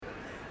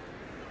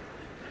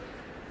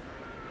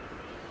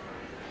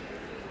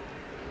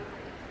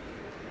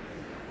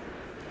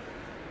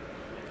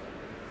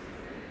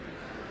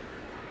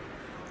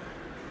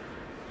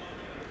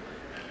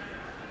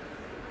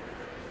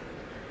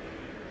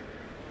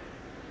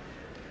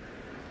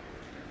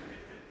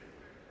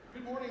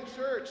morning,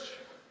 church.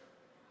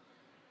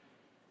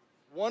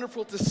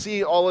 Wonderful to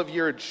see all of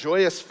your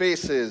joyous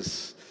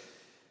faces.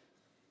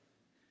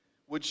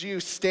 Would you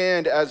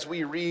stand as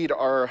we read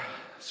our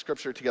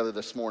scripture together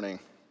this morning?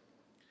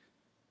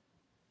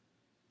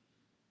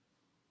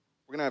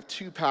 We're going to have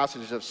two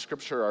passages of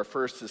scripture. Our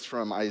first is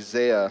from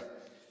Isaiah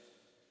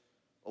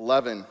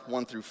 11,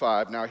 1 through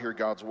 5. Now hear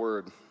God's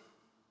word.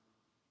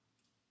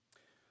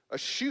 A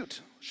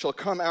shoot shall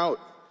come out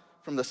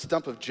from the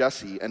stump of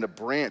Jesse, and a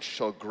branch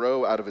shall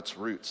grow out of its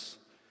roots.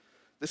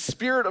 The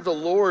Spirit of the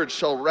Lord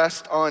shall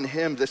rest on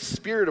him, the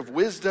Spirit of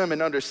wisdom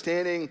and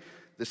understanding,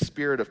 the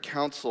Spirit of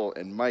counsel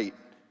and might,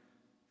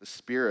 the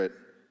Spirit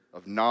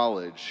of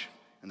knowledge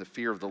and the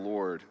fear of the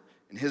Lord.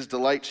 And his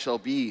delight shall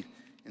be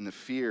in the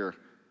fear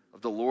of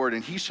the Lord.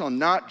 And he shall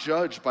not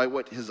judge by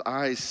what his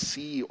eyes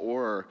see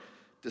or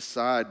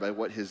decide by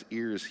what his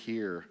ears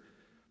hear.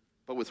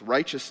 But with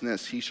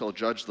righteousness he shall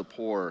judge the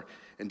poor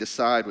and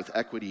decide with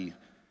equity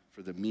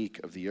for the meek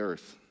of the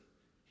earth.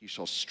 He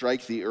shall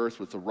strike the earth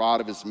with the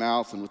rod of his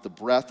mouth, and with the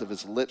breath of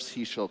his lips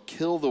he shall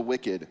kill the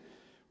wicked.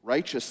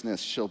 Righteousness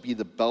shall be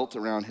the belt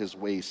around his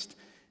waist,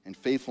 and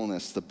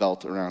faithfulness the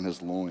belt around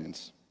his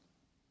loins.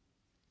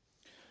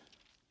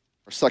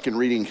 Our second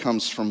reading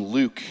comes from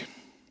Luke,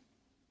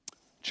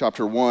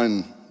 chapter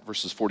 1,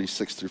 verses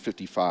 46 through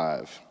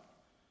 55.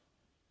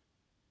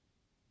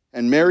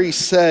 And Mary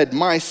said,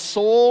 "My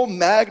soul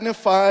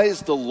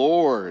magnifies the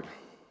Lord,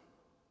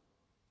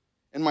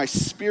 and my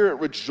spirit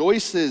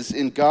rejoices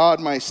in God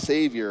my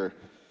Savior,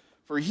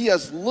 for he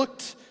has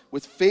looked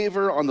with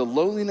favor on the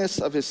lowliness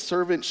of his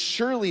servant.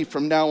 Surely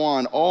from now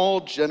on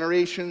all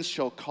generations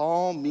shall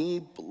call me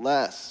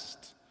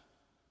blessed.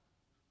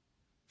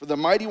 For the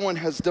Mighty One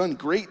has done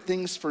great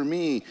things for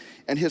me,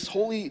 and his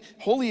holy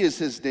is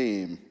his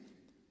name.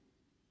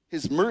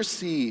 His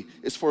mercy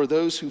is for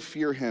those who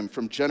fear him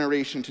from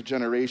generation to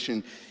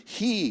generation.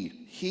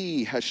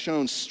 He has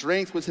shown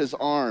strength with his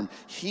arm.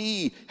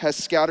 He has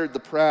scattered the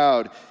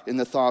proud in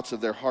the thoughts of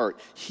their heart.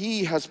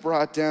 He has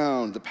brought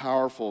down the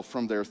powerful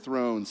from their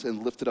thrones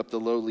and lifted up the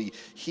lowly.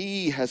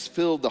 He has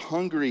filled the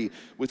hungry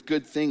with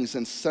good things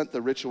and sent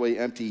the rich away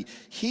empty.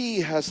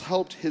 He has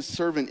helped his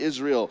servant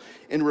Israel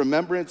in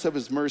remembrance of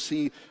his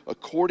mercy,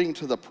 according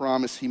to the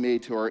promise he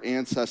made to our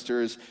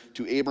ancestors,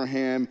 to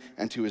Abraham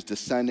and to his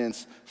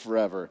descendants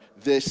forever."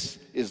 This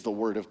is the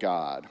word of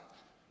God.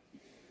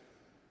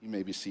 You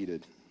may be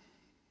seated.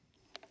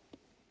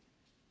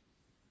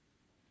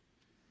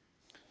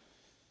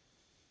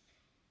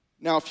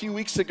 Now, a few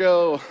weeks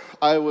ago,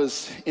 I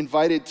was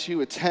invited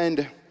to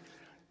attend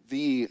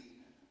the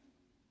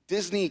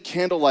Disney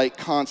Candlelight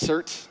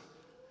concert,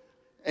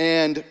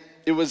 and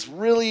it was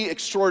really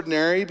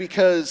extraordinary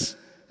because,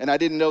 and I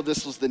didn't know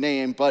this was the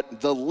name,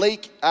 but the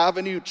Lake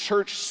Avenue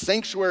Church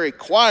Sanctuary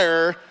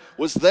Choir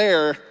was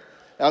there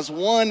as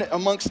one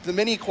amongst the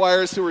many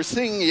choirs who were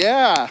singing,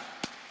 yeah.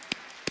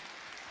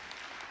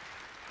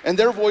 And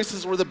their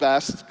voices were the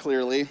best,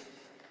 clearly.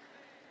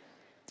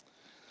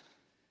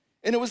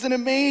 And it was an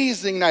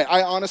amazing night.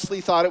 I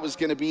honestly thought it was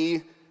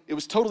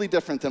totally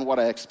different than what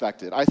I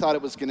expected. I thought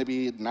it was going to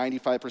be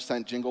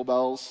 95% Jingle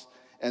Bells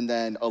and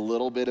then a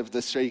little bit of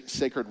the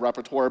sacred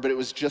repertoire, but it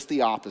was just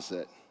the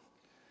opposite.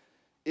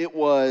 It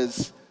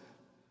was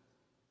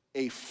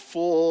a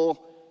full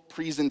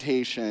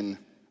presentation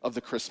of the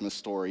Christmas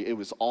story. It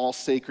was all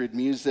sacred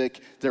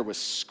music. There was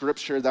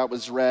scripture that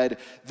was read.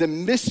 The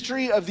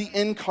mystery of the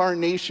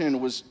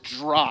incarnation was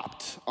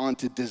dropped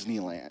onto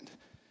Disneyland.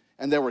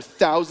 And there were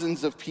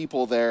thousands of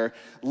people there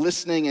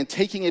listening and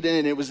taking it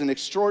in. It was an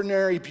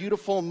extraordinary,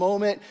 beautiful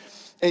moment.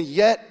 And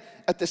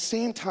yet, at the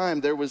same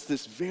time, there was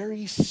this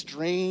very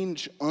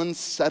strange,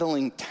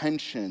 unsettling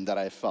tension that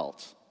I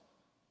felt.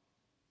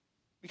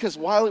 Because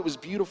while it was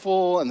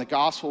beautiful and the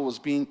gospel was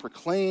being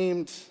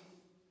proclaimed,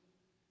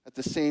 at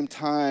the same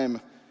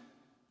time,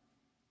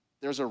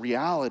 there's a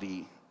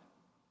reality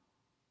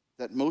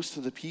that most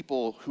of the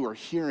people who are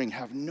hearing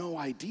have no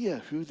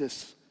idea who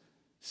this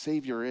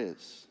Savior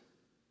is.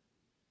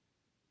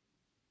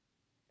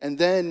 And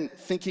then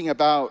thinking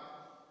about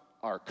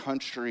our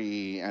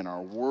country and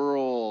our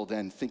world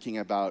and thinking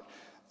about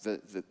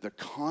the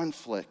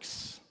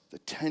conflicts, the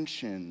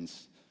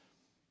tensions,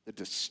 the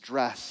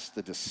distress,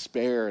 the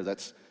despair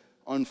that's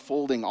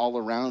unfolding all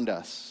around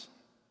us.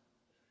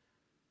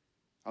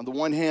 On the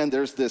one hand,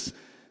 there's this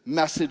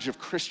message of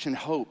Christian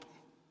hope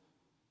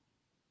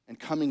and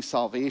coming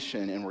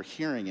salvation, and we're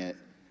hearing it.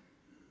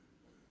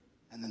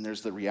 And then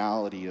there's the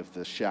reality of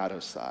the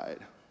shadow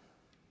side.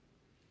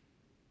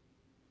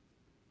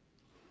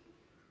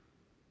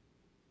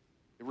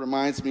 It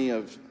reminds me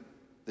of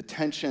the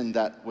tension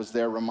that was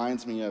there,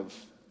 reminds me of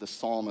the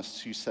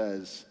psalmist who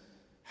says,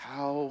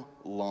 "How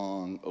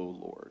long, O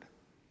Lord?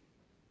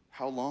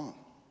 How long?"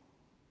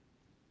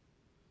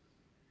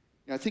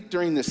 I think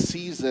during this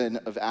season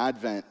of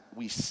Advent,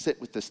 we sit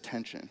with this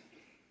tension.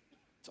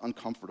 It's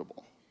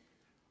uncomfortable.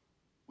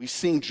 We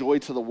sing joy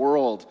to the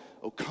world,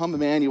 "O come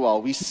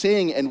Emmanuel." We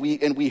sing and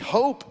we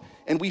hope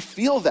and we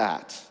feel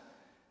that.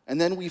 And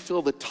then we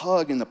feel the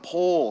tug and the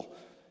pull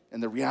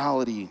and the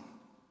reality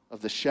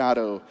of the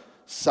shadow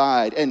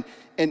side.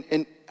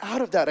 And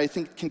out of that, I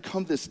think, can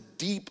come this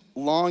deep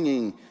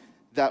longing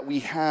that we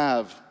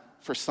have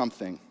for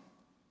something,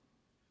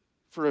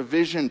 for a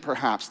vision,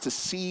 perhaps, to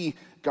see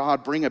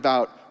God bring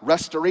about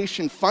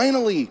restoration.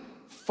 Finally,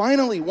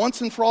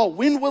 once and for all,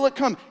 when will it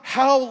come?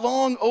 How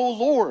long, O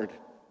Lord?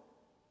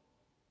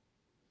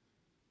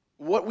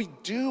 What we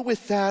do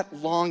with that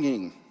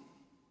longing,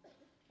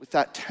 with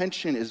that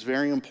tension, is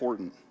very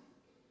important.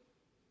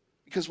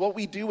 Because what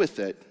we do with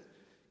it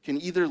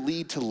can either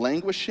lead to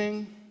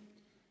languishing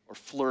or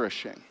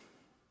flourishing.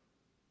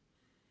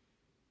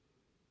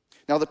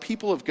 Now, the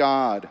people of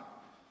God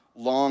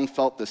long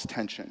felt this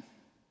tension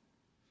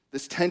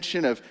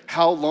of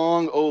how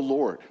long, O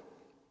Lord?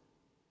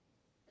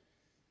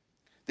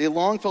 They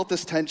long felt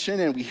this tension,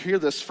 and we hear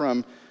this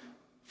from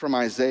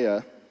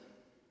Isaiah.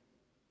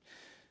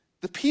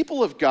 The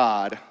people of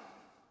God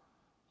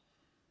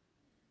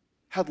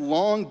had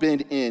long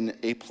been in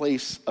a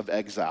place of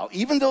exile.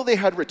 Even though they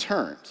had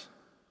returned,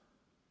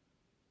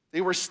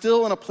 they were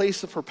still in a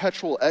place of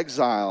perpetual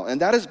exile.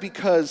 And that is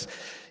because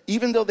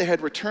even though they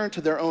had returned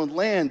to their own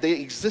land, they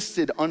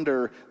existed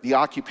under the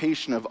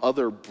occupation of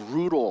other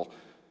brutal,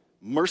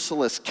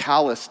 merciless,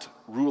 calloused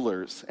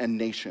rulers and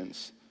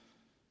nations.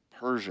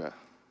 Persia,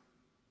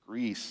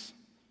 Greece,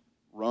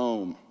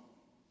 Rome.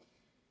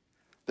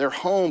 They're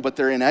home, but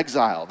they're in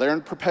exile. They're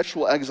in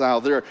perpetual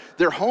exile.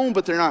 They're home,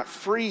 but they're not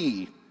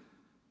free.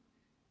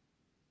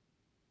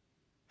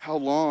 How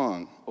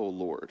long, O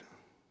Lord?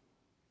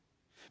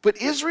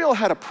 But Israel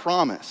had a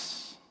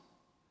promise.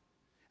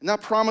 And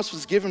that promise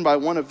was given by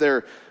one of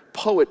their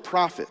poet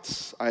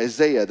prophets,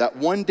 Isaiah, that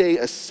one day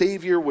a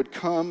Savior would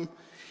come,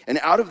 and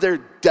out of their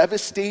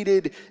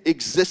devastated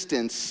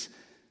existence,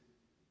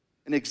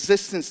 an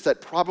existence that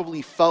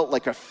probably felt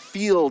like a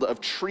field of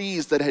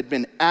trees that had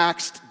been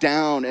axed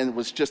down and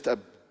was just a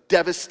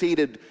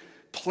devastated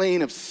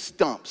plain of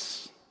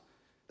stumps,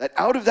 that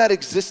out of that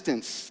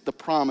existence, the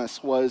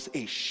promise was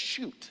a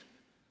shoot,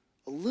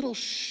 a little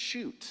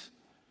shoot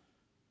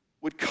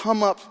would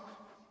come up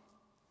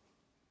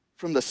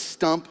from the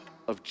stump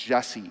of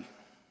Jesse.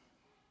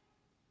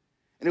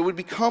 And it would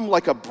become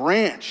like a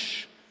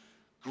branch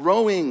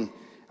growing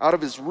out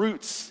of his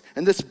roots.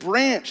 And this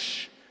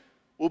branch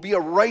will be a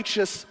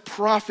righteous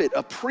prophet,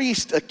 a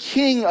priest, a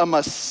king, a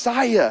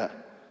Messiah.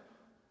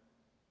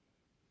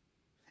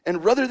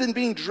 And rather than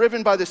being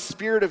driven by the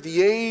spirit of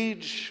the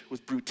age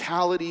with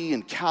brutality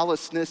and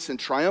callousness and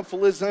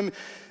triumphalism,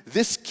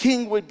 this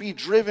king would be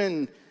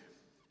driven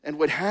and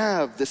would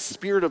have the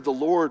Spirit of the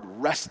Lord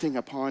resting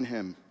upon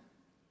him.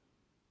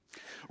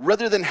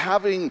 Rather than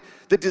having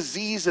the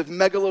disease of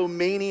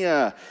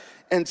megalomania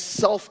and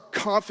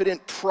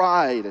self-confident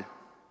pride,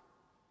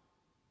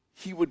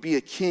 he would be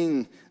a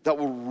king that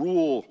will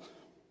rule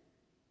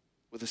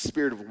with a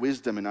spirit of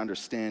wisdom and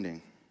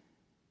understanding.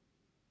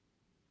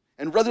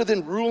 And rather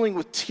than ruling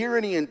with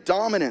tyranny and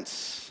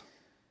dominance,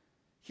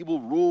 he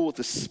will rule with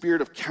the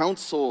spirit of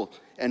counsel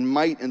and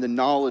might and the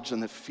knowledge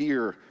and the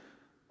fear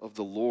of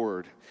the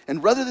Lord.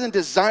 And rather than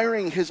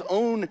desiring his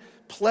own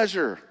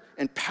pleasure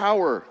and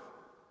power,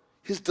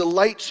 his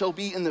delight shall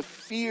be in the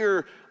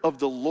fear of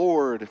the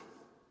Lord,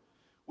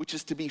 which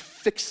is to be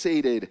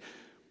fixated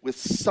with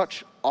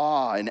such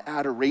awe and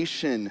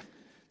adoration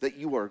that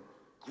you are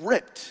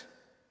gripped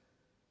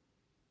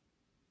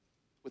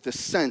with a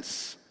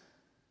sense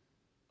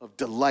of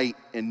delight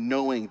in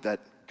knowing that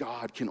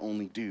God can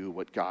only do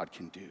what God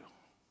can do.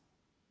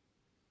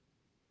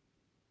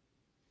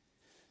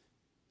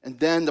 And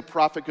then the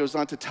prophet goes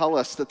on to tell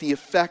us that the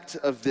effect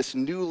of this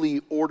newly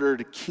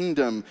ordered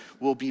kingdom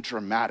will be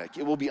dramatic.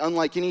 It will be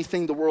unlike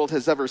anything the world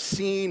has ever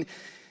seen,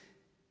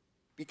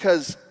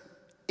 because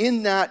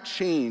in that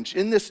change,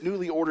 in this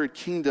newly ordered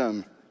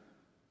kingdom,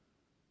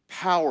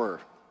 power,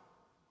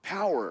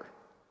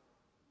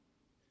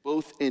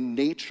 both in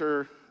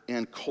nature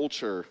and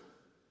culture,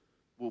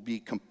 will be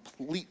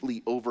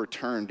completely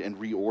overturned and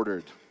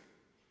reordered.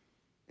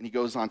 And he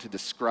goes on to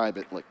describe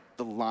it like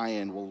the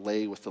lion will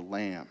lay with the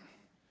lamb.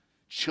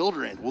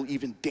 Children will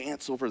even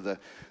dance over the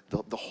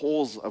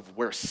holes of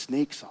where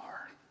snakes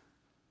are.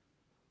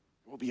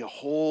 There will be a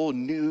whole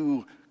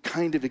new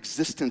kind of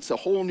existence, a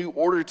whole new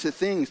order to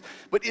things.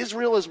 But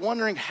Israel is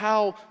wondering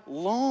how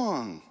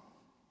long.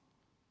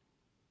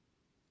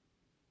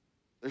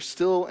 They're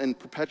still in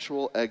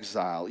perpetual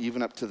exile,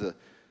 even up to the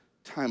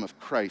time of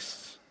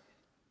Christ.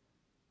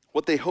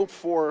 What they hope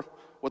for,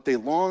 what they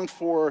long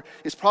for,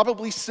 is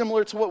probably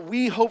similar to what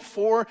we hope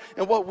for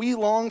and what we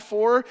long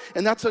for,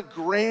 and that's a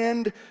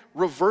grand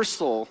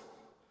reversal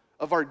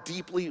of our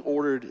deeply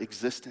ordered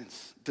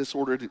existence,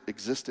 disordered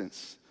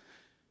existence.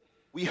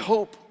 We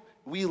hope,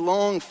 we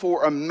long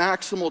for a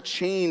maximal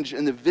change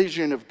in the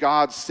vision of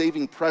God's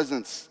saving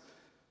presence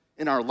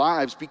in our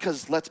lives,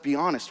 because let's be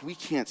honest, we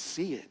can't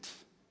see it.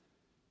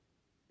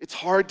 It's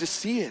hard to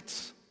see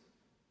it.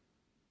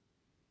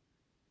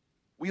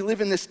 We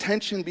live in this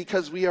tension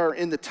because we are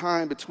in the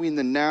time between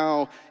the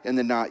now and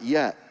the not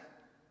yet.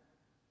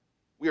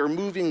 We are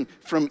moving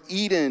from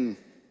Eden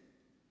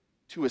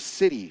to a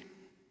city.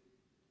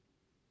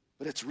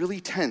 But it's really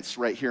tense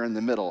right here in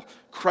the middle.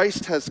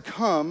 Christ has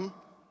come,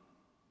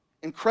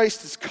 and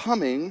Christ is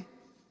coming,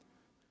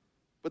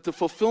 but the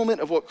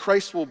fulfillment of what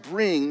Christ will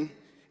bring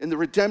in the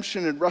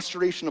redemption and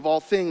restoration of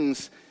all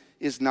things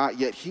is not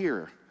yet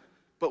here.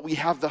 But we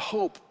have the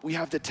hope, we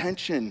have the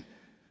tension.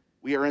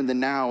 We are in the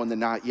now and the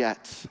not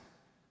yet.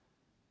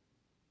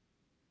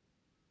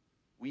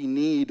 We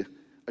need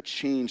a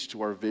change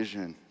to our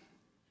vision.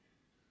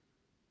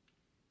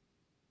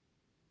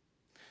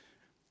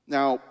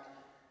 Now,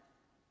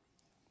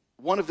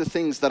 one of the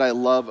things that I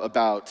love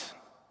about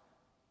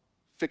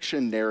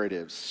fiction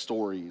narratives,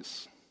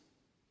 stories,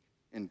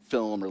 in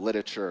film or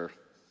literature,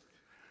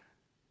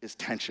 is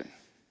tension.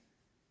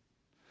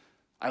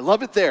 I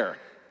love it there.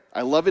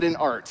 I love it in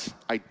art.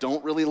 I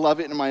don't really love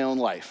it in my own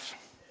life.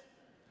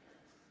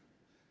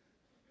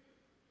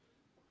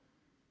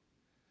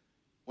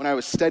 When I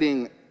was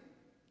studying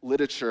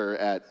literature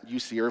at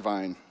UC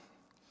Irvine,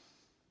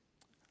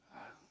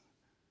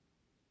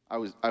 I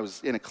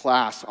was in a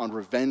class on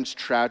revenge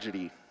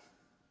tragedy.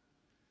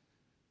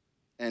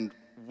 And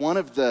one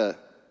of the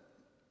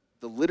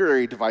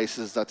literary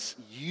devices that's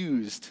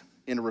used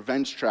in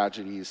revenge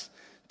tragedies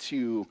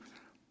to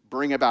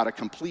bring about a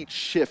complete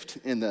shift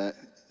in the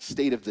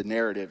state of the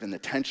narrative and the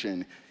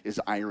tension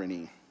is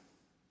irony.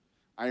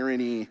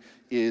 Irony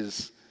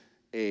is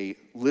a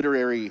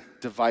literary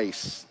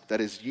device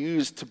that is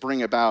used to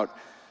bring about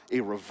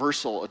a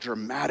reversal, a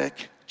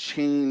dramatic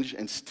change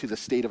to the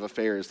state of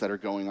affairs that are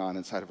going on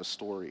inside of a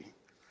story.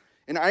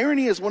 And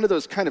irony is one of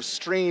those kind of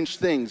strange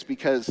things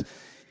because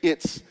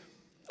it's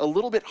a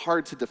little bit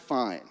hard to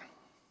define.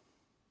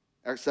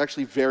 It's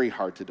actually very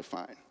hard to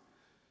define.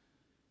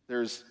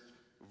 There's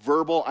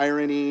verbal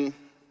irony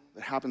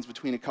that happens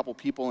between a couple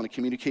people in a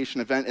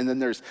communication event, and then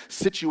there's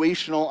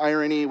situational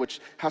irony, which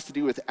has to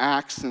do with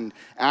acts and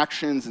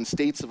actions and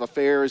states of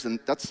affairs, and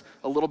that's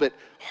a little bit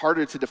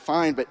harder to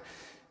define, but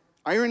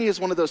irony is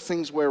one of those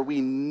things where we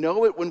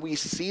know it when we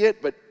see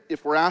it, but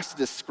if we're asked to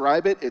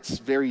describe it, it's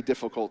very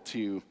difficult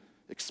to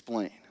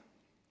explain.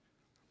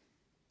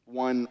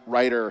 One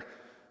writer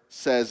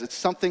says it's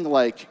something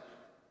like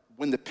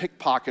when the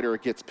pickpocketer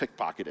gets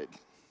pickpocketed.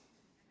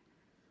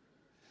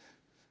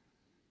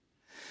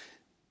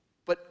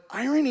 But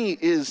irony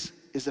is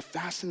a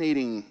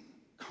fascinating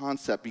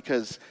concept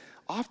because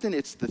often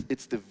it's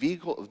the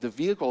vehicle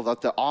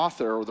that the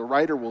author or the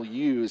writer will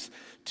use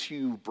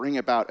to bring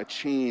about a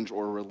change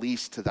or a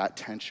release to that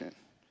tension.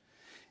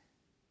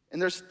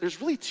 And there's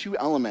really two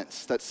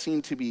elements that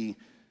seem to be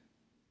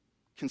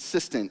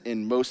consistent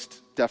in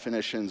most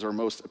definitions or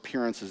most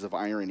appearances of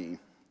irony.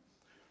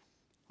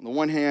 On the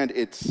one hand,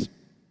 it's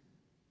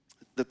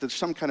that there's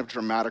some kind of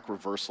dramatic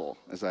reversal,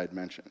 as I had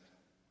mentioned.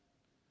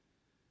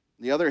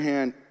 On the other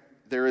hand,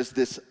 there is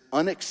this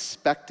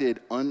unexpected,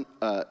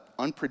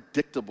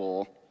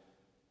 unpredictable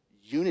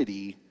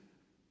unity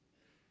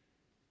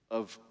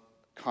of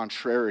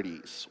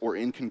contrarieties or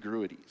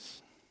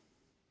incongruities.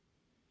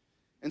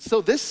 And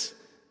so this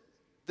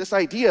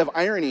idea of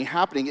irony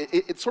happening,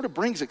 it sort of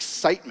brings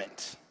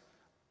excitement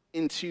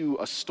into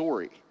a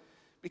story.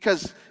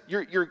 Because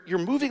you're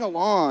moving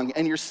along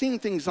and you're seeing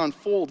things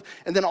unfold,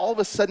 and then all of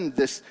a sudden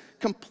this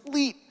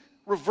complete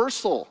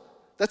reversal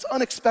that's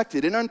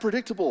unexpected and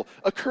unpredictable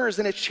occurs,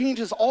 and it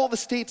changes all the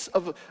states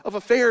of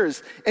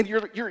affairs, and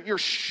you're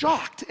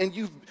shocked, and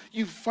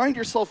you find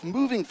yourself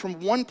moving from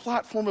one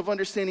platform of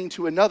understanding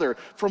to another,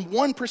 from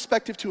one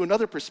perspective to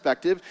another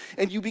perspective,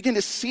 and you begin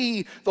to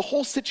see the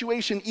whole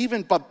situation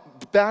even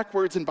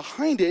backwards and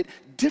behind it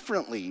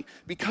differently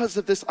because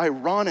of this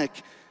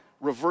ironic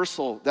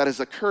reversal that has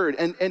occurred.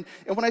 And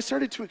when I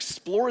started to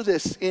explore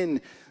this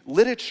in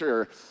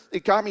literature,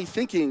 it got me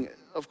thinking,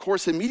 of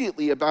course,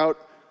 immediately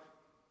about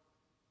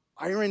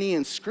irony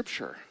in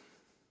Scripture.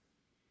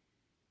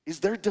 Is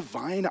there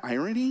divine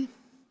irony?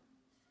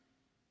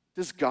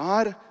 Does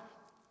God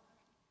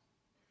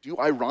do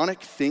ironic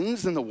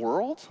things in the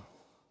world?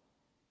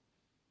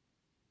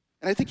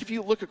 And I think if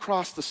you look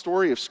across the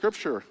story of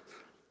Scripture,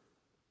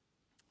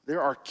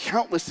 there are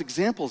countless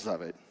examples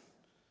of it.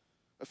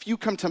 A few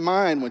come to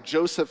mind when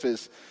Joseph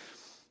is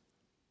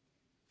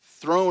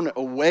thrown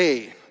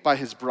away by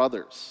his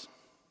brothers.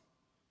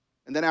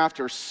 And then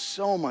after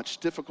so much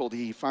difficulty,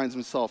 he finds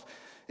himself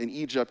in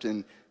Egypt,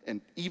 and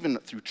even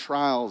through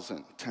trials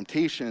and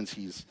temptations,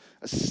 he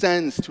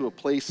ascends to a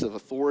place of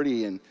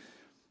authority, and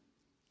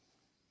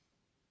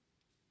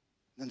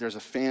then there's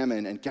a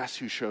famine, and guess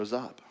who shows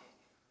up?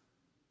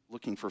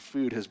 Looking for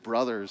food, his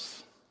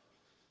brothers.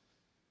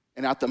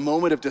 And at the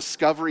moment of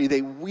discovery,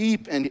 they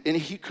weep, and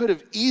he could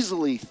have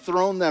easily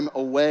thrown them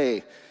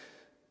away.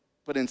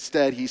 But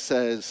instead, he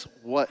says,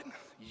 what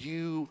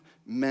you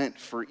meant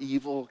for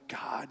evil,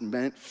 God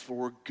meant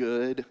for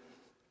good.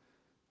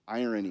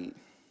 Irony.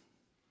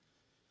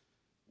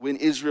 When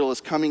Israel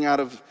is coming out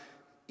of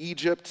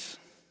Egypt,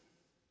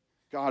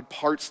 God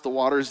parts the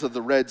waters of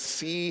the Red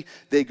Sea.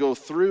 They go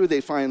through,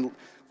 they find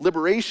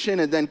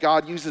liberation, and then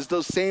God uses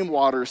those same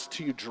waters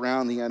to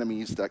drown the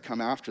enemies that come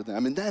after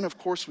them. And then, of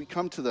course, we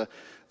come to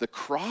the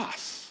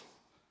cross.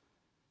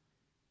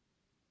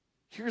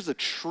 Here's a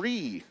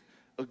tree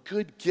a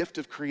good gift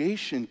of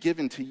creation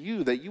given to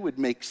you, that you would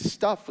make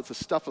stuff with the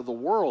stuff of the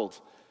world.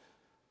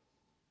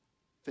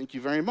 Thank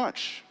you very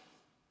much.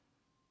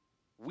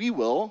 We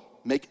will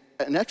make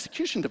an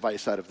execution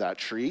device out of that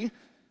tree,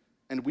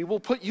 and we will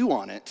put you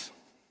on it.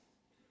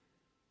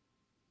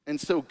 And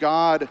so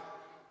God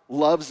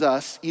loves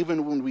us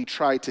even when we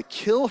try to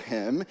kill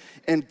him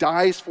and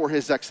dies for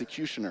his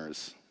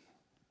executioners.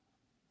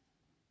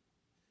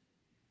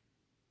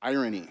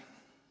 Irony.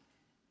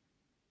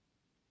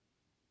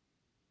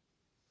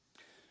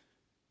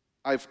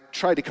 I've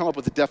tried to come up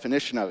with a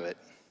definition of it.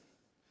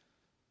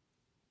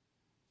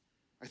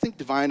 I think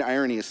divine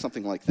irony is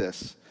something like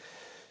this.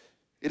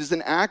 It is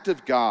an act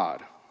of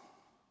God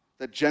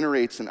that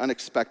generates an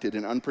unexpected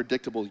and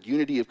unpredictable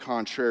unity of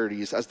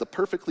contrarieties as the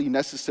perfectly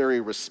necessary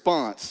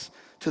response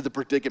to the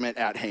predicament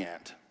at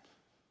hand.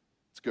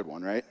 It's a good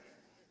one, right?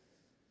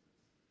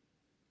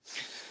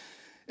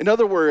 In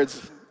other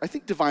words, I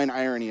think divine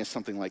irony is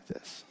something like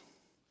this.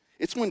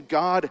 It's when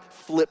God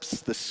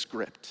flips the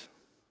script.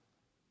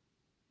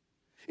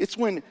 It's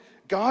when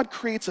God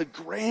creates a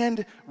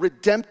grand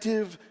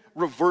redemptive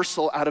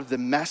reversal out of the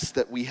mess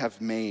that we have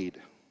made.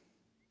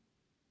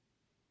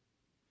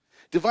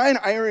 Divine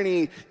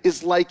irony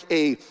is like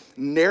a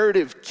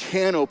narrative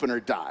can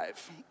opener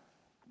dive.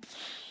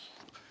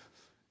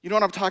 You know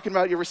what I'm talking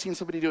about? You ever seen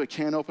somebody do a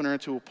can opener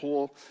into a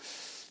pool?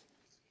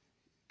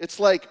 It's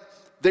like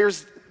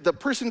the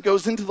person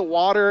goes into the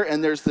water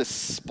and there's this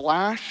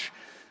splash,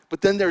 but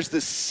then there's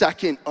this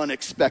second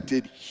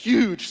unexpected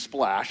huge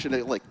splash, and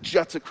it like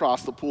jets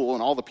across the pool,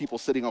 and all the people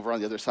sitting over on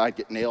the other side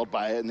get nailed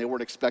by it, and they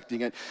weren't expecting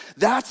it.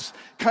 That's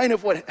kind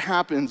of what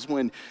happens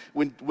when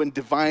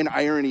divine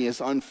irony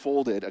is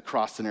unfolded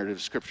across the narrative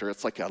of Scripture.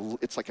 It's like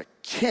a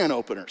can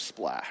opener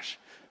splash.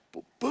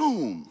 But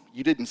boom,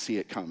 you didn't see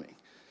it coming.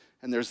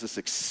 And there's this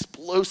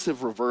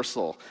explosive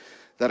reversal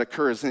that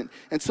occurs. And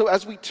so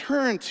as we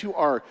turn to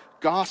our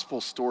gospel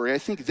story, I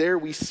think there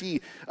we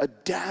see a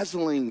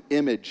dazzling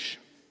image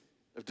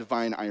of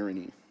divine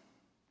irony.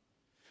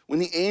 When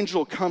the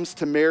angel comes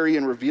to Mary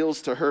and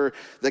reveals to her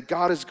that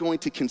God is going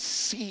to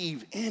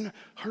conceive in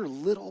her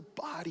little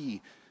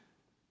body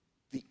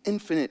the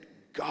infinite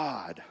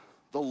God,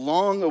 the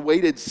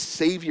long-awaited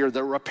Savior,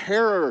 the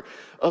repairer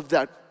of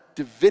that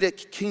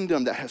Davidic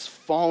kingdom that has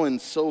fallen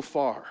so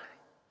far.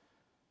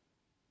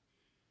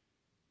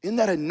 In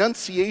that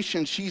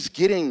annunciation, she's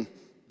getting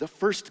the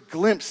first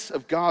glimpse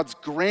of God's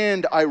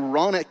grand,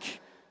 ironic,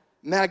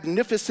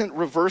 magnificent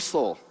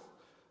reversal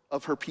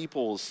of her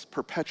people's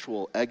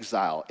perpetual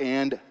exile,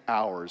 and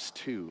ours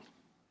too.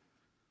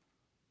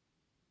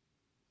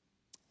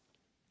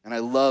 And I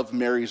love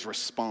Mary's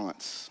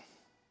response.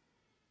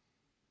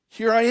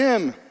 Here I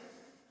am,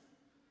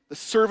 the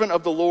servant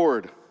of the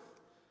Lord.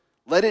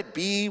 Let it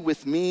be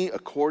with me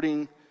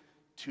according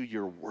to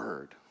your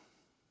word.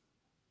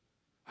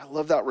 I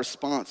love that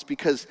response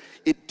because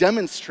it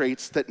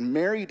demonstrates that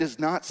Mary does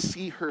not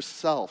see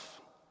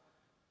herself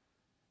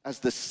as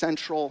the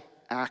central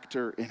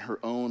actor in her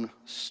own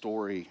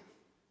story,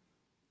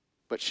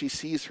 but she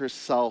sees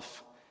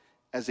herself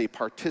as a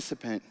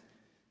participant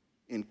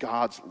in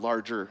God's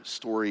larger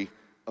story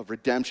of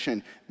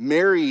redemption.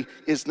 Mary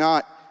is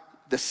not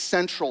the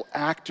central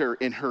actor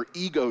in her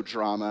ego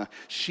drama.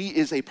 She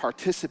is a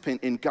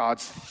participant in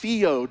God's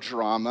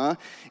theodrama,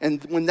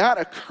 and when that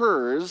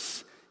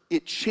occurs,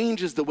 it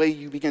changes the way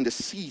you begin to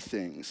see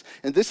things.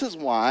 And this is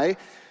why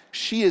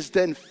she is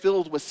then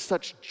filled with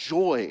such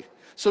joy.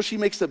 So she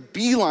makes a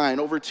beeline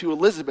over to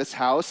Elizabeth's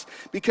house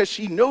because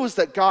she knows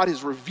that God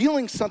is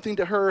revealing something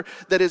to her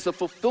that is a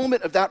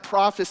fulfillment of that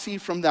prophecy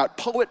from that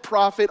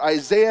prophet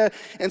Isaiah.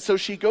 And so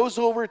she goes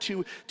over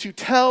to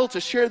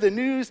share the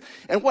news.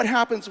 And what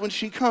happens when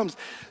she comes?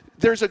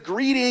 There's a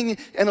greeting,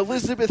 and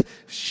Elizabeth,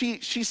 she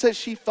says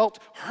she felt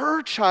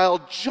her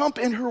child jump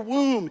in her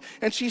womb.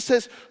 And she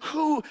says,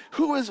 who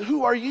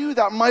are you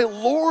that my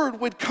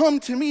Lord would come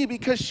to me?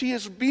 Because she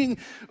is being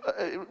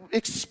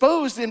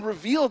exposed and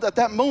revealed at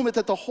that moment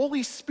that the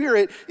Holy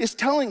Spirit is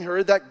telling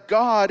her that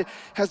God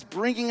has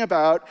bringing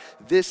about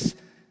this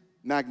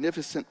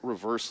magnificent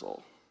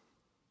reversal.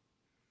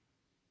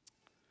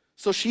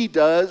 So she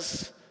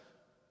does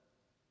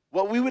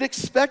what we would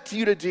expect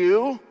you to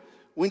do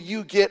when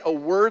you get a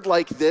word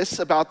like this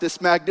about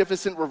this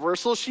magnificent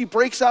reversal. She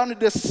breaks out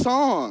into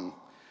song.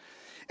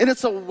 And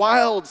it's a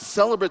wild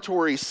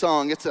celebratory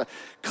song. It's a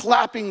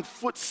clapping,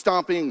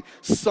 foot-stomping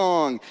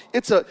song.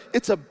 It's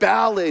a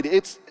ballad.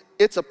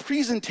 It's a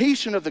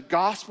presentation of the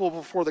gospel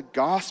before the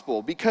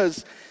gospel,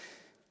 because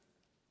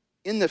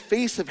in the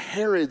face of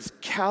Herod's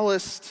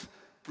calloused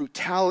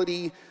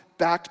brutality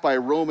backed by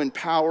Roman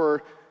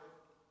power,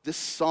 this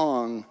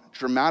song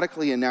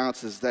dramatically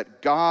announces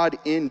that God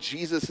in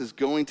Jesus is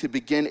going to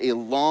begin a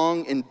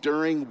long,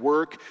 enduring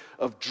work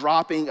of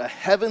dropping a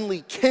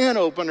heavenly can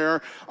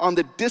opener on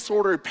the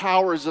disordered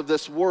powers of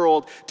this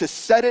world to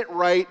set it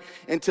right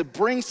and to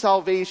bring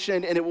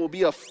salvation, and it will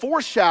be a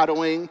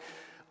foreshadowing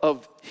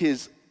of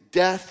his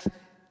death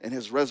and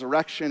his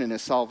resurrection and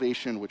his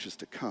salvation, which is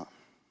to come.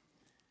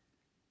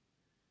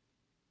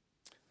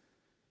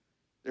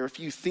 There are a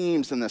few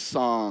themes in this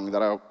song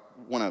that I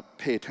want to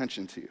pay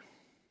attention to.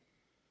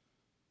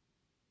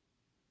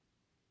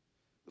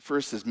 The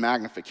first is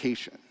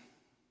magnification.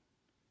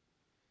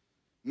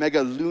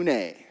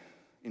 Megalune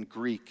in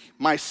Greek.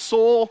 My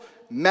soul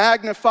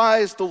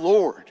magnifies the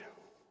Lord.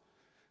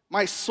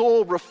 My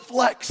soul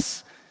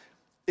reflects,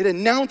 it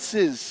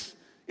announces,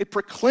 it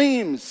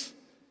proclaims.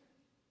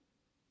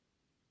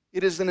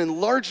 It is an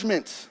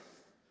enlargement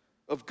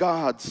of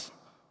God's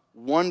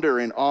wonder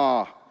and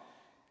awe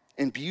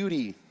and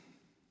beauty.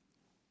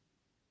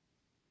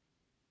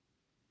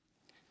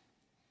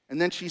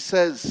 And then she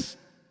says,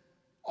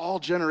 all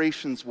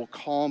generations will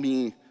call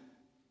me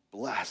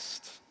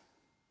blessed.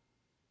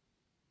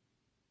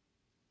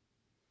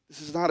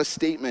 This is not a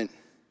statement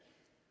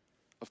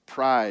of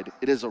pride.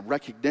 It is a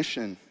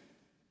recognition.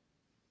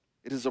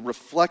 It is a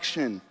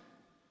reflection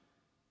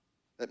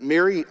that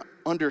Mary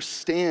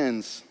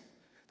understands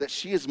that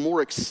she is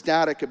more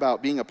ecstatic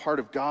about being a part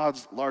of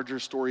God's larger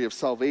story of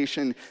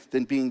salvation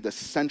than being the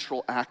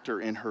central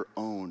actor in her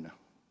own.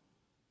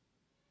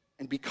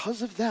 And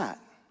because of that,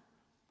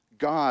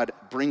 God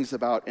brings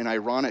about an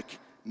ironic,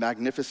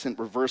 magnificent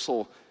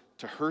reversal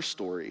to her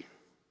story.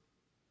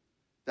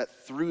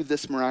 That through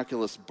this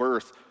miraculous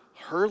birth,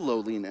 her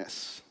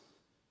lowliness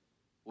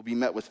will be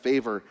met with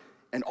favor,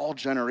 and all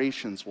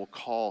generations will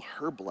call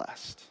her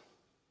blessed.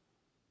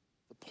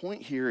 The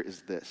point here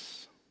is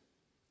this.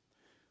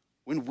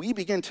 When we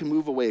begin to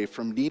move away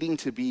from needing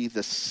to be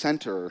the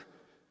center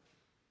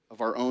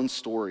of our own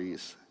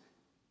stories,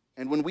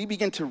 and when we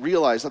begin to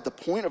realize that the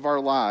point of our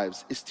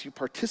lives is to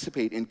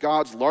participate in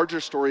God's larger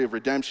story of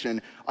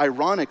redemption,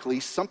 ironically,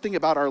 something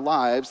about our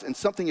lives and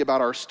something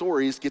about our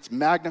stories gets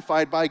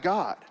magnified by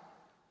God.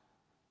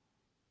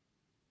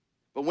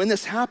 But when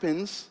this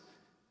happens,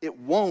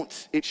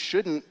 it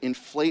shouldn't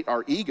inflate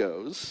our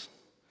egos,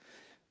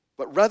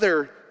 but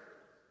rather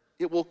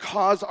it will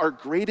cause our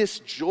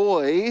greatest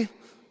joy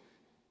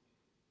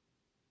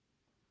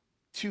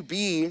to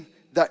be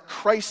that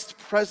Christ's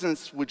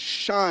presence would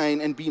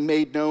shine and be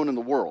made known in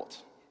the world.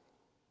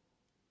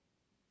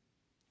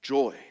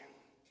 Joy.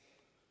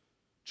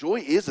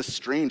 Joy is a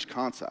strange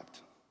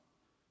concept.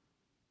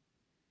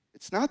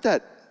 It's not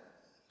that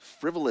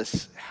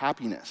frivolous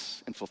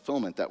happiness and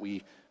fulfillment that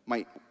we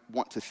might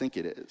want to think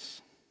it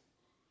is.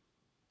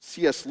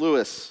 C.S.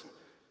 Lewis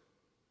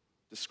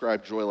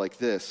described joy like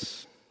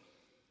this.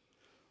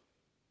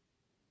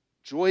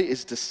 Joy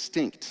is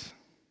distinct,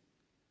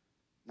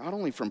 not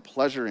only from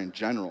pleasure in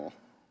general,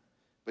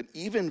 but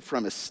even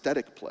from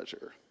aesthetic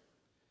pleasure.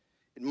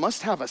 It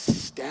must have a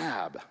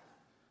stab,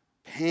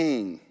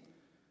 pang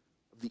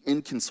of the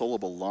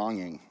inconsolable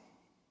longing.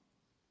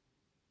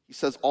 He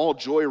says, all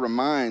joy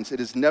reminds, it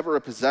is never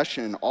a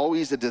possession,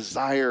 always a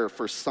desire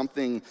for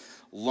something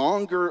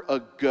longer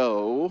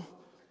ago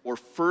or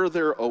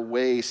further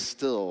away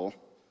still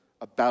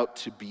about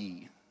to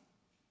be.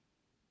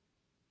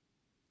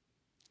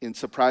 In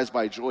Surprised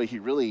by Joy, he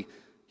really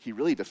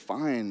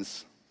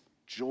defines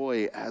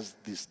joy as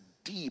this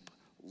deep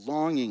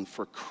longing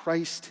for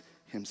Christ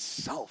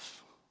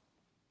himself.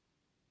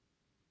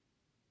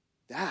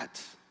 That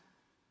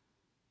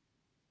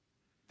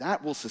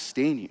will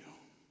sustain you.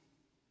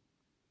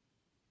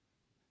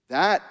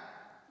 That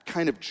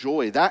kind of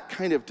joy, that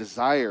kind of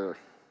desire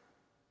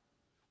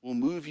will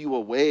move you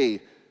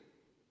away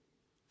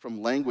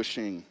from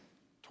languishing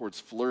towards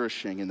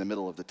flourishing in the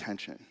middle of the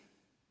tension.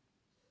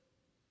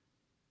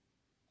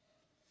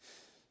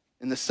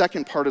 In the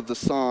second part of the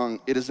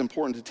song, it is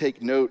important to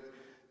take note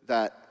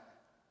that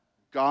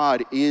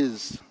God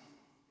is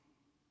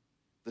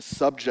the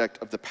subject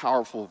of the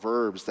powerful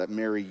verbs that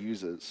Mary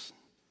uses.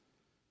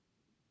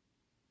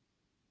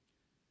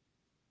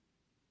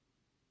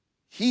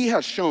 He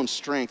has shown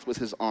strength with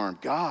his arm.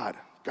 God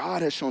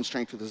has shown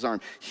strength with his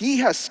arm. He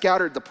has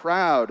scattered the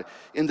proud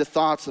in the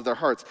thoughts of their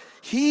hearts.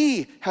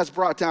 He has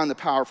brought down the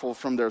powerful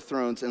from their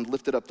thrones and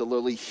lifted up the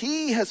lowly.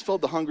 He has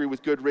filled the hungry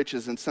with good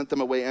riches and sent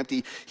them away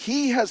empty.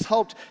 He has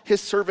helped his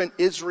servant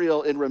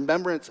Israel in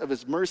remembrance of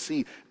his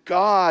mercy.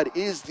 God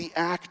is the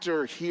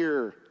actor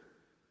here.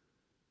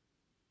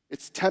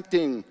 It's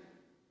tempting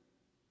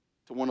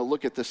to want to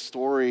look at this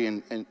story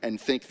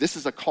and think this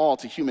is a call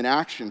to human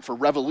action for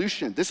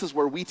revolution. This is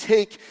where we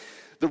take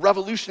the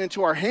revolution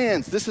into our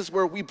hands. This is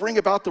where we bring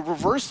about the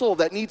reversal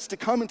that needs to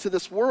come into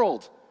this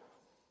world.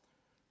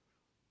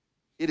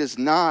 It is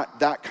not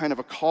that kind of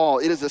a call.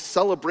 It is a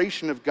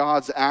celebration of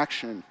God's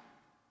action.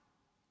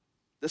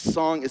 This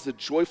song is a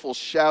joyful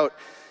shout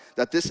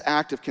that this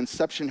act of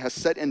conception has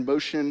set in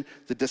motion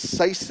the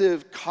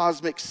decisive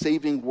cosmic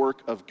saving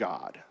work of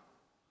God.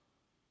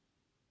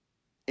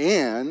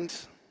 And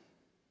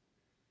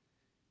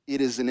it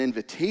is an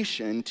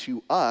invitation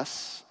to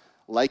us,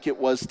 like it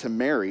was to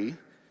Mary,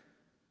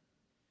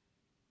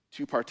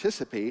 to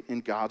participate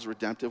in God's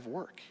redemptive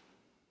work,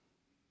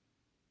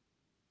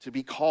 to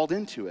be called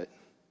into it,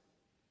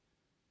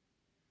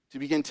 to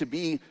begin to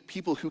be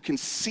people who can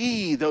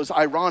see those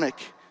ironic,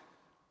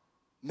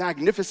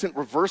 magnificent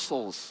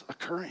reversals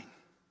occurring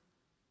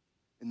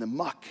in the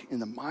muck, in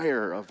the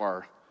mire of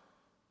our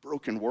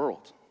broken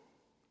world.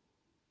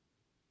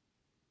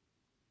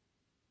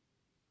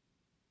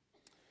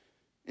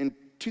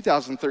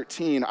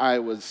 2013, I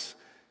was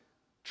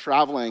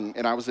traveling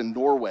and I was in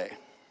Norway.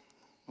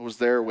 I was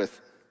there with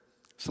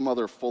some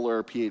other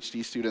Fuller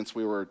PhD students.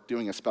 We were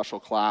doing a special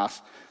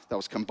class that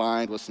was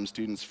combined with some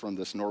students from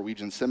this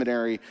Norwegian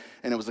seminary,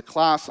 and it was a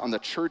class on the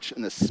church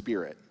and the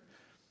spirit.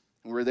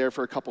 And we were there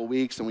for a couple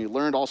weeks, and we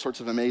learned all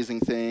sorts of amazing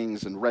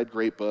things and read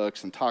great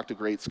books and talked to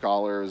great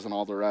scholars and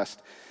all the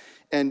rest.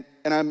 And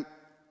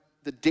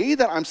the day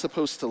that I'm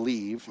supposed to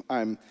leave,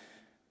 I'm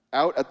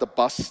out at the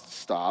bus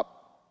stop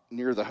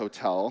near the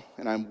hotel,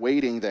 and I'm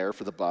waiting there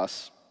for the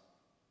bus.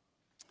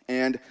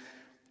 And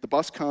the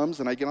bus comes,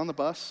 and I get on the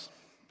bus,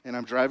 and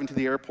I'm driving to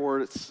the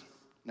airport. It's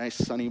a nice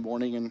sunny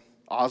morning in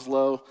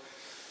Oslo.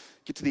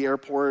 Get to the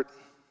airport,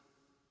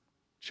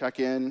 check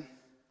in,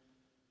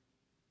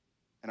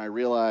 and I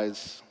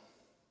realize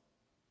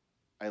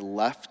I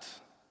left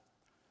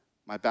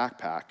my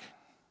backpack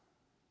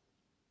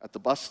at the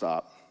bus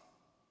stop,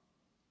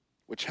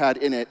 which had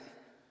in it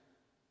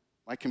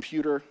my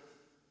computer,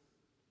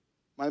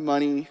 my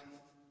money,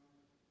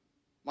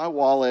 my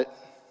wallet,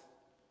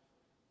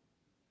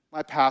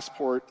 my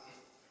passport.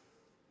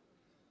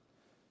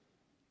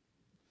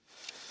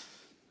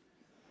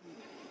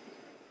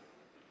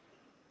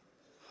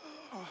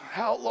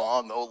 How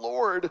long, oh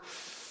Lord?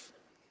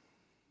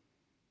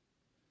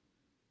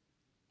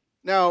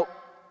 Now,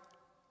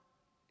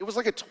 it was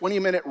like a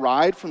 20-minute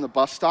ride from the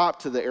bus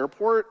stop to the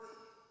airport.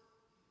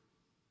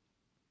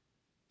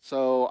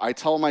 So I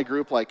tell my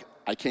group, like,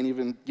 I can't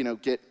even,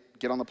 get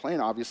on the plane,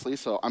 obviously,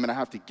 so I'm going to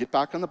have to get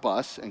back on the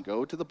bus and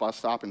go to the bus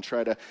stop and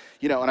try to,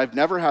 and I've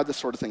never had this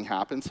sort of thing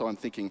happen, so I'm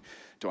thinking,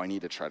 do I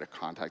need to try to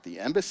contact the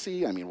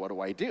embassy? I mean, what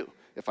do I do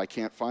if I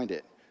can't find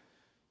it?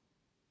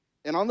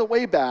 And on the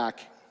way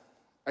back,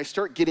 I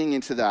start getting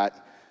into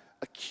that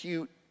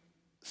acute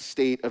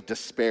state of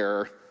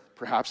despair.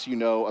 Perhaps you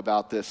know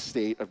about this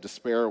state of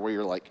despair where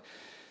you're like,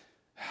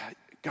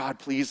 God,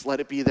 please let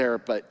it be there,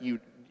 but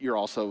you're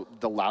also,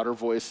 the louder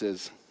voice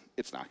is,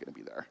 it's not going to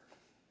be there.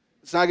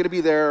 It's not going to be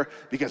there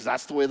because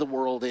that's the way the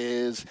world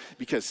is,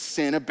 because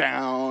sin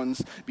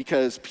abounds,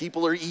 because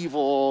people are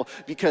evil,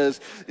 because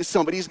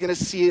somebody's going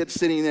to see it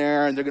sitting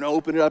there and they're going to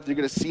open it up, they're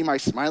going to see my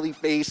smiley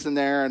face in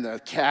there and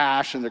the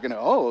cash, and they're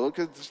going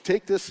to,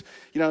 take this,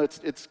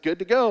 it's good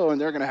to go,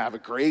 and they're going to have a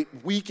great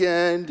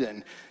weekend,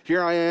 and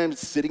here I am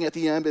sitting at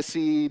the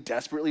embassy,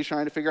 desperately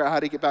trying to figure out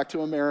how to get back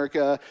to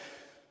America.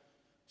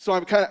 So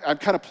I'm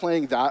kind of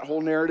playing that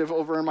whole narrative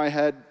over in my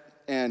head,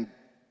 and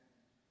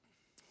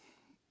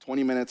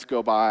 20 minutes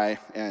go by,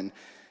 and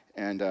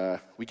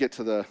we get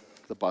to the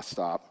bus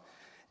stop,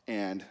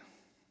 and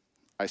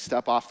I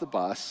step off the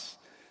bus,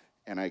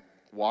 and I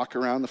walk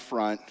around the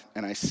front,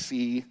 and I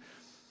see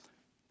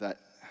that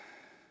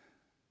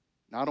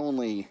not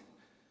only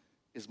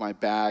is my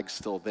bag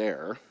still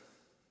there,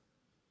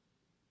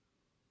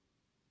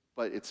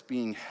 but it's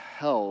being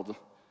held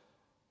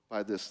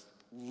by this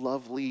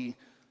lovely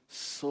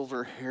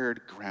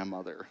silver-haired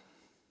grandmother.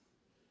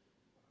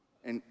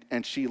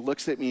 And she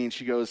looks at me and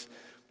she goes,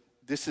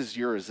 "This is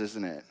yours,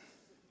 isn't it?"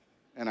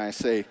 And I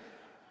say,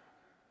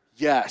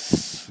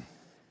 "Yes."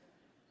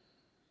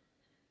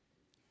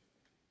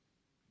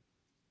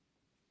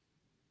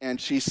 And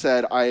she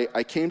said,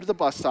 I came to the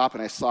bus stop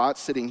and I saw it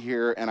sitting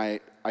here, and I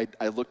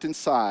looked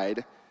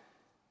inside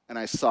and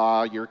I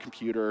saw your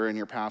computer and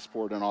your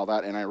passport and all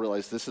that, and I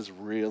realized this is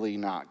really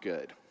not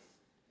good.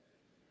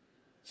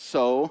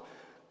 So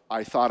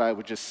I thought I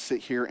would just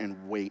sit here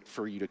and wait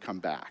for you to come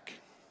back.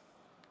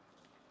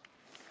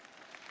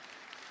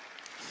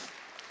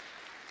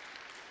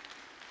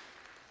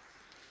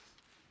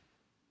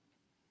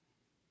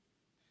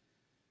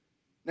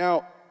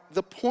 Now,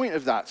 the point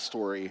of that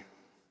story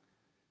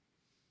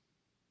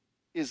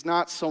is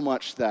not so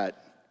much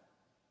that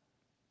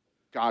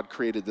God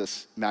created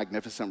this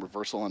magnificent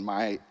reversal in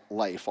my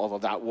life, although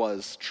that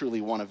was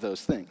truly one of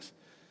those things.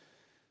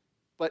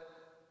 But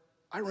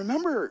I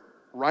remember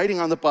riding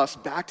on the bus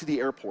back to the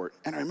airport,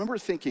 and I remember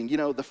thinking,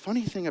 the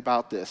funny thing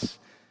about this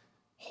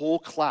whole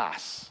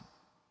class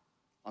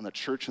on the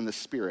church and the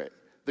spirit,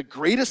 the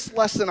greatest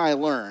lesson I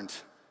learned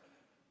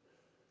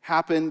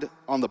happened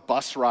on the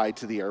bus ride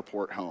to the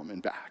airport home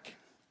and back.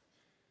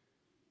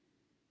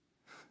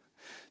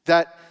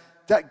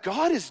 That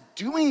God is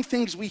doing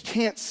things we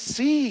can't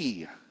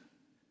see.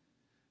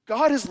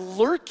 God is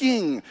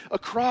lurking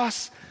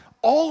across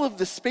all of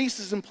the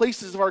spaces and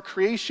places of our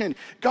creation.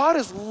 God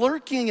is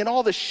lurking in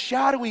all the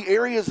shadowy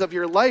areas of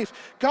your life.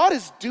 God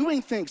is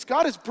doing things.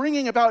 God is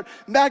bringing about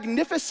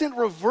magnificent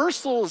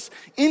reversals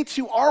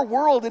into our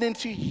world and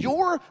into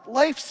your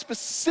life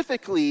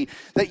specifically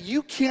that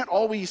you can't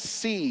always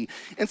see.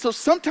 And so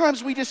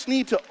sometimes we just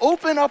need to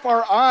open up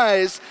our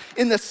eyes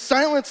in the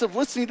silence of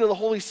listening to the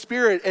Holy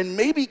Spirit and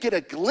maybe get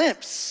a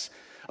glimpse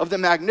of the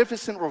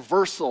magnificent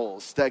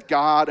reversals that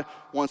God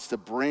wants to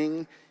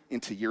bring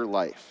into your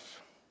life.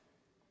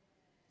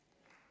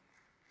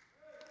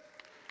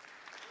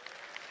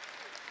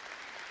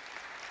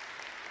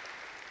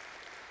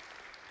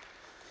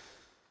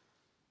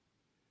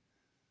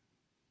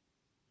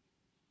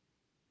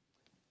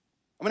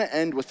 I'm going to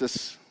end with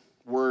this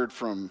word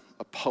from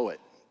a poet,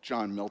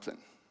 John Milton.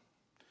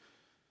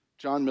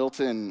 John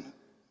Milton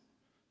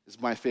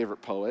is my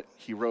favorite poet.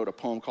 He wrote a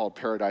poem called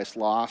Paradise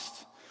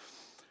Lost.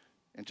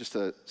 And just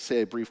to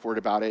say a brief word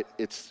about it,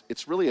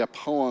 it's really a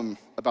poem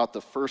about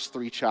the first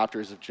 3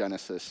 chapters of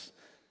Genesis,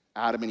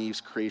 Adam and Eve's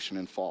creation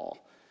and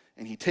fall.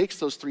 And he takes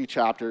those 3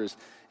 chapters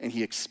and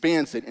he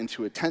expands it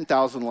into a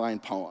 10,000-line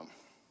poem.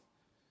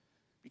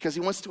 Because he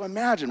wants to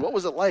imagine, what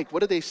was it like? What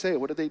did they say?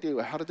 What did they do?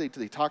 How did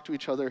they talk to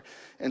each other?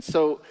 And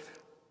so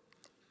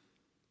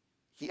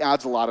he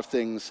adds a lot of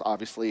things,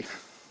 obviously,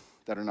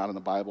 that are not in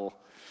the Bible.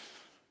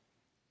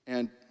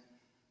 And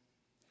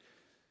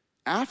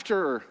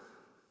after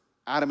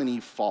Adam and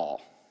Eve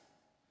fall,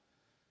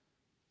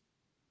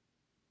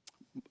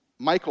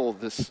 Michael,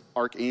 this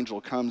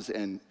archangel, comes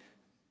and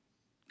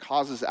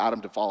causes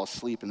Adam to fall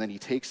asleep, and then he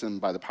takes him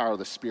by the power of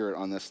the Spirit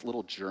on this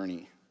little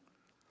journey.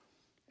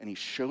 And he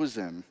shows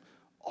him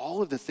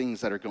all of the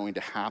things that are going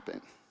to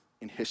happen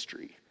in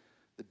history,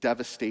 the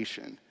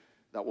devastation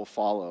that will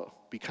follow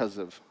because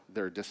of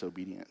their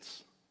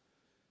disobedience.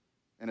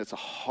 And it's a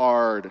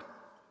hard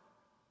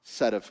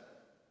set of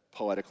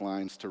poetic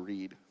lines to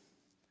read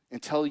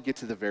until you get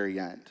to the very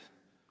end.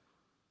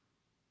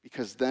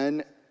 Because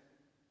then,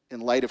 in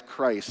light of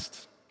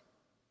Christ,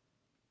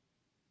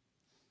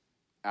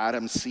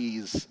 Adam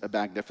sees a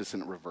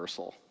magnificent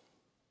reversal.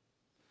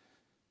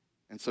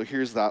 And so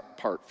here's that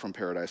part from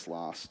Paradise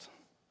Lost,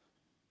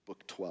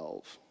 book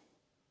 12.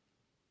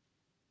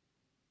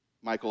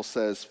 Michael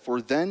says,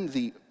 "For then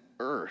the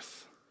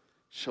earth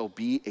shall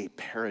be a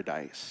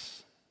paradise."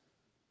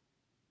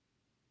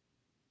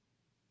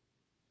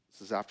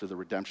 This is after the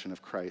redemption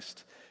of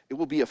Christ. "It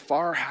will be a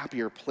far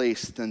happier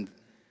place than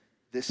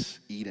this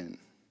Eden,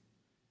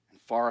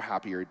 and far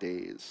happier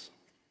days."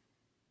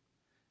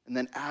 And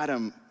then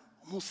Adam,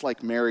 almost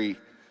like Mary,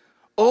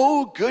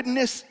 "Oh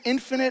goodness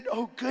infinite,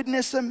 oh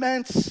goodness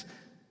immense,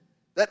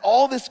 that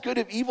all this good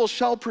of evil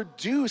shall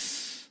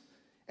produce,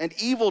 and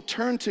evil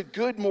turn to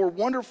good more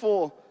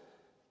wonderful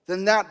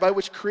than that by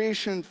which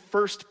creation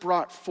first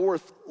brought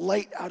forth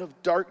light out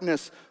of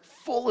darkness.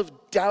 Full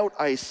of doubt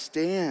I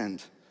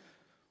stand,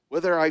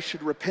 whether I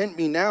should repent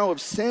me now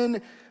of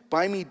sin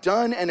by me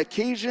done and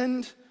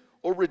occasioned,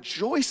 or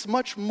rejoice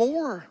much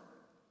more.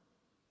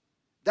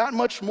 That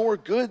much more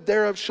good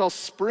thereof shall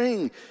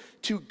spring,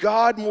 to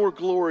God more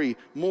glory,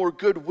 more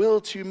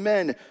goodwill to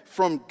men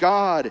from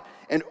God,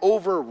 and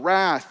over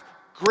wrath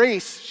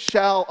grace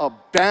shall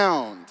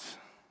abound."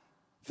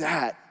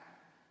 That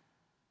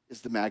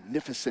is the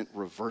magnificent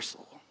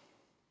reversal.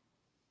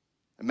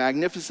 A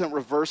magnificent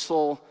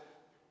reversal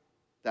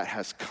that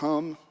has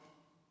come.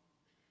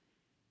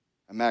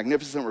 A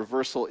magnificent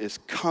reversal is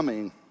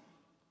coming,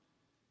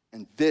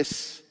 and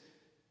this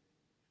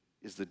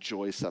is the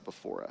joy set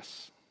before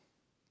us.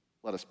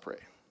 Let us pray.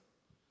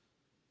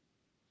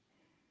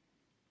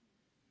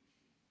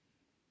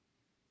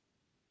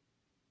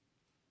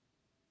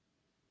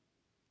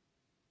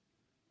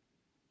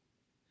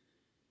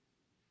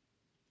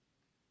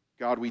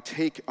 God, we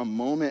take a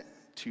moment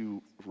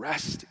to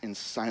rest in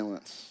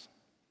silence,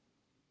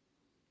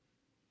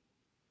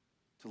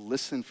 to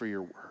listen for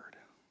your word.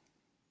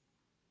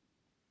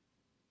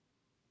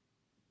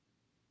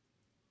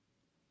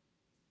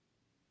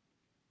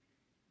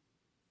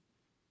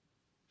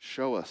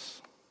 Show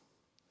us,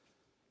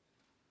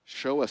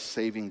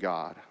 saving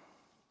God,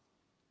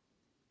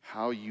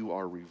 how you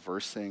are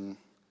reversing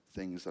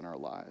things in our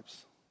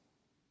lives.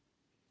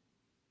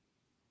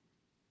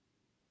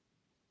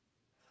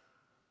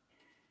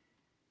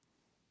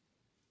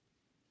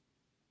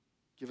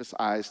 Give us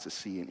eyes to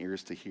see and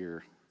ears to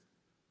hear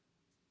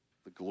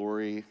the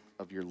glory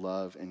of your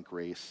love and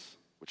grace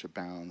which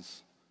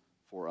abounds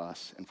for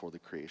us and for the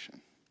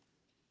creation.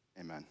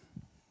 Amen.